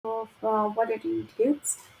what it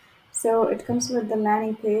includes. So it comes with the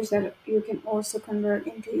landing page that you can also convert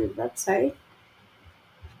into your website.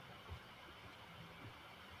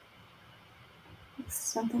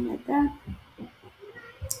 Something like that.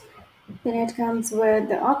 Then it comes with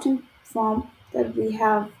the opt-in form that we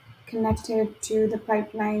have connected to the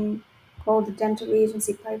pipeline called the dental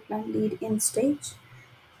agency pipeline lead-in stage.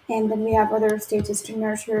 And then we have other stages to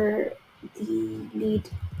nurture the lead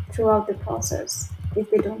throughout the process if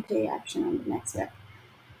they don't take action on the next step.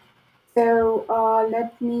 So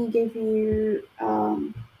let me give you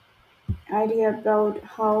idea about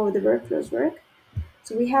how the workflows work.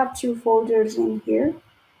 So we have two folders in here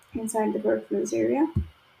inside the workflows area.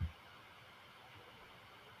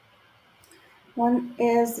 One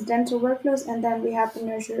is the dental workflows, and then we have the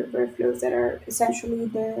nurture workflows that are essentially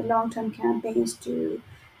the long-term campaigns to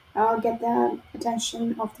get the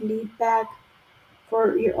attention of the lead back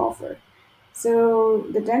for your offer. So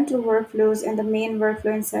the dental workflows and the main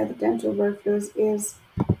workflow inside the dental workflows is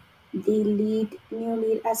the new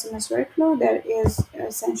lead SMS workflow that is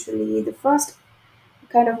essentially the first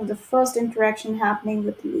interaction happening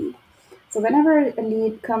with the lead. So whenever a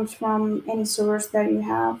lead comes from any source that you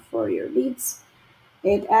have for your leads,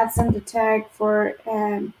 it adds them the tag for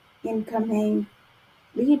an incoming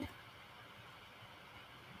lead.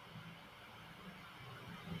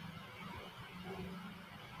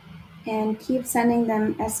 And keep sending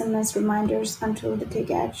them SMS reminders until they take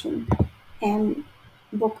action and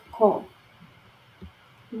book a call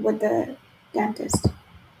with the dentist.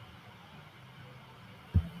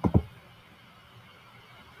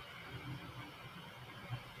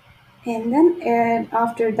 And then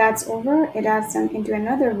after that's over, it adds them into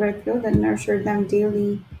another workflow that nurture them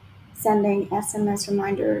daily, sending SMS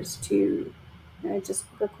reminders to just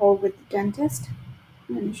book a call with the dentist.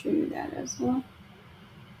 I'm going to show you that as well.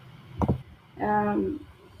 Um,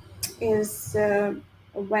 is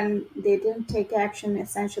when they didn't take action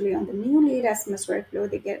essentially on the new lead SMS workflow,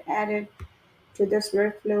 they get added to this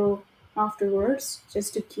workflow afterwards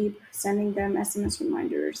just to keep sending them SMS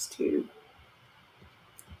reminders to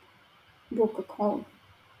book a call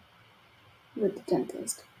with the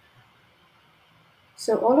dentist.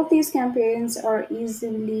 So all of these campaigns are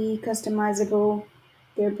easily customizable.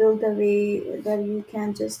 They're built a way that you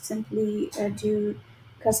can just simply do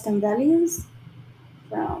custom values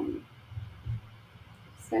from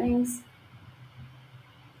settings,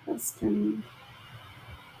 custom.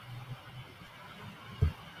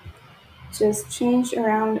 Just change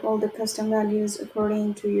around all the custom values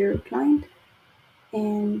according to your client,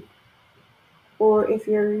 and or if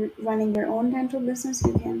you're running your own dental business,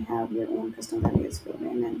 you can have your own custom values filled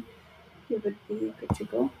in and you would be good to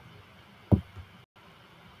go.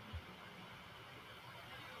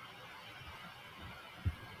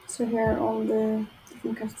 So here are all the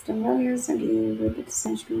different custom values that you would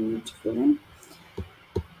essentially need to fill in.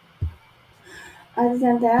 Other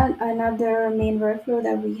than that, another main workflow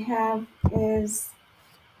that we have is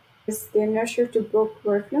the nurture to book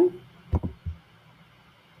workflow.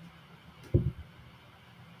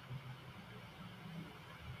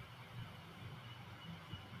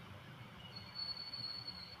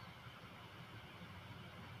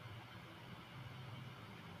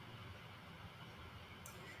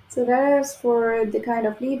 So that is for the kind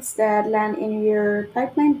of leads that land in your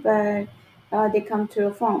pipeline, but they come to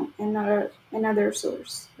a phone, another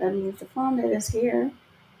source. That means the phone that is here,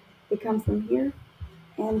 they come from here,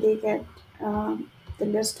 and they get the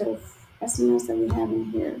list of SMS that we have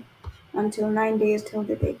in here until 9 days till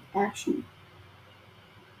they take action.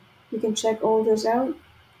 You can check all those out.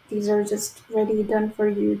 These are just ready, done for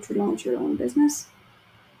you to launch your own business.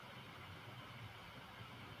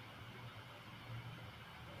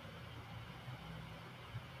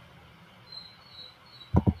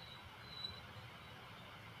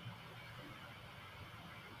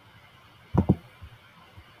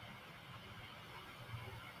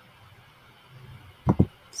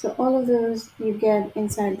 So all of those you get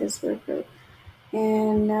inside this workflow,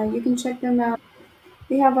 and you can check them out.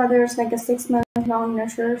 We have others like a 6-month long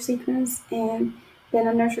nurture sequence, and then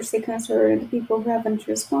a nurture sequence for the people who haven't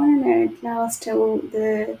responded, and it lasts till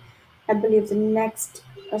I believe the next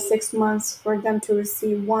 6 months for them to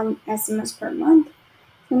receive one SMS per month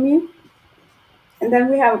from you. And then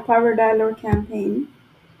we have a power dialer campaign.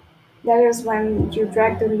 That is when you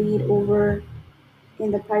drag the lead over in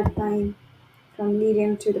the pipeline from lead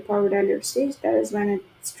in to the power dialer stage. That is when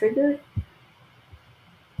it's triggered.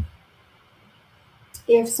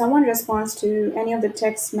 If someone responds to any of the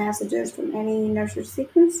text messages from any nurture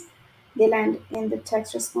sequence, they land in the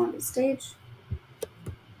text responder stage.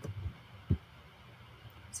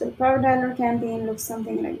 So the power dialer campaign looks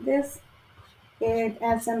something like this. It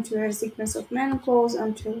adds them to a sequence of manual calls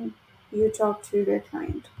until you talk to the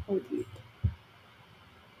client or the lead.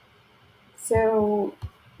 So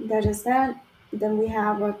that is that. Then we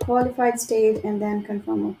have a qualified state and then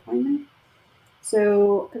confirm appointment.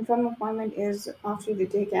 So confirm appointment is after they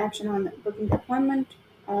take action on booking the appointment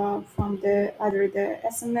from the either the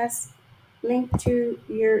SMS link to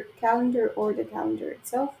your calendar or the calendar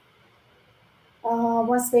itself.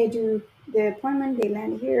 Once they do the appointment, they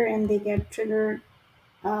land here and they get triggered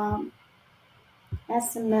um,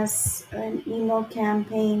 SMS and email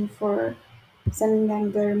campaign for sending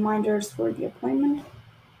them the reminders for the appointment.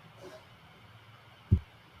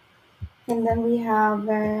 And then we have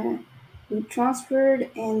lead transferred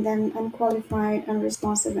and then unqualified,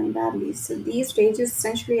 unresponsive, and bad leads. So these stages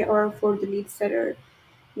essentially are for the leads that are,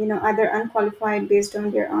 either unqualified based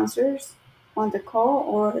on their answers on the call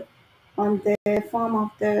or on the form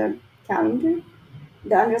of the calendar.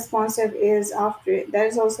 The unresponsive is after that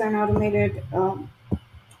is also an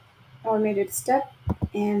automated step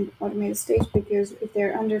and automated stage because if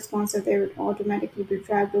they're unresponsive, they would automatically be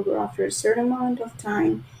dragged over after a certain amount of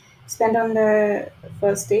time spent on the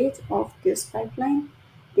first stage of this pipeline.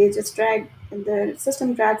 They just drag the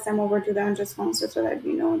system drags them over to the unresponsive so that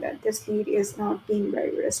we know that this lead is not being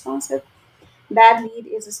very responsive. Bad lead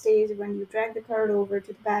is a stage when you drag the card over to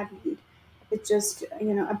the bad lead. It just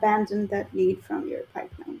abandon that lead from your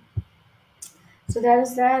pipeline. So that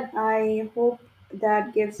is that. I hope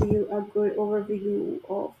that gives you a good overview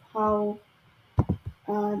of how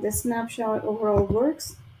the snapshot overall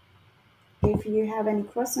works. If you have any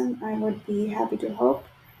question, I would be happy to help.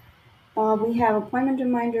 We have appointment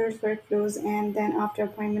reminders, workflows, and then after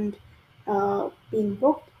appointment being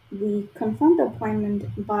booked, we confirm the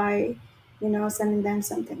appointment by, sending them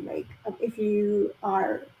something like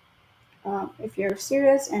if you're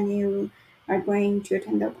serious and you are going to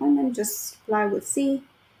attend the appointment, just reply with C.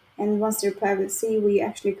 And once they reply with C, we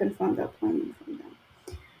actually confirm the appointment from them.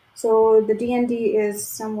 So the DND is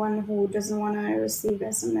someone who doesn't want to receive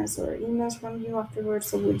SMS or emails from you afterwards,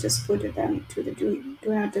 so we just put them to the do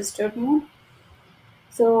not disturb mode.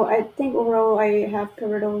 So I think overall I have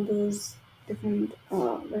covered all those different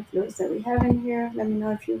workflows that we have in here. Let me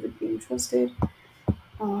know if you would be interested.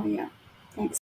 Yeah, thanks.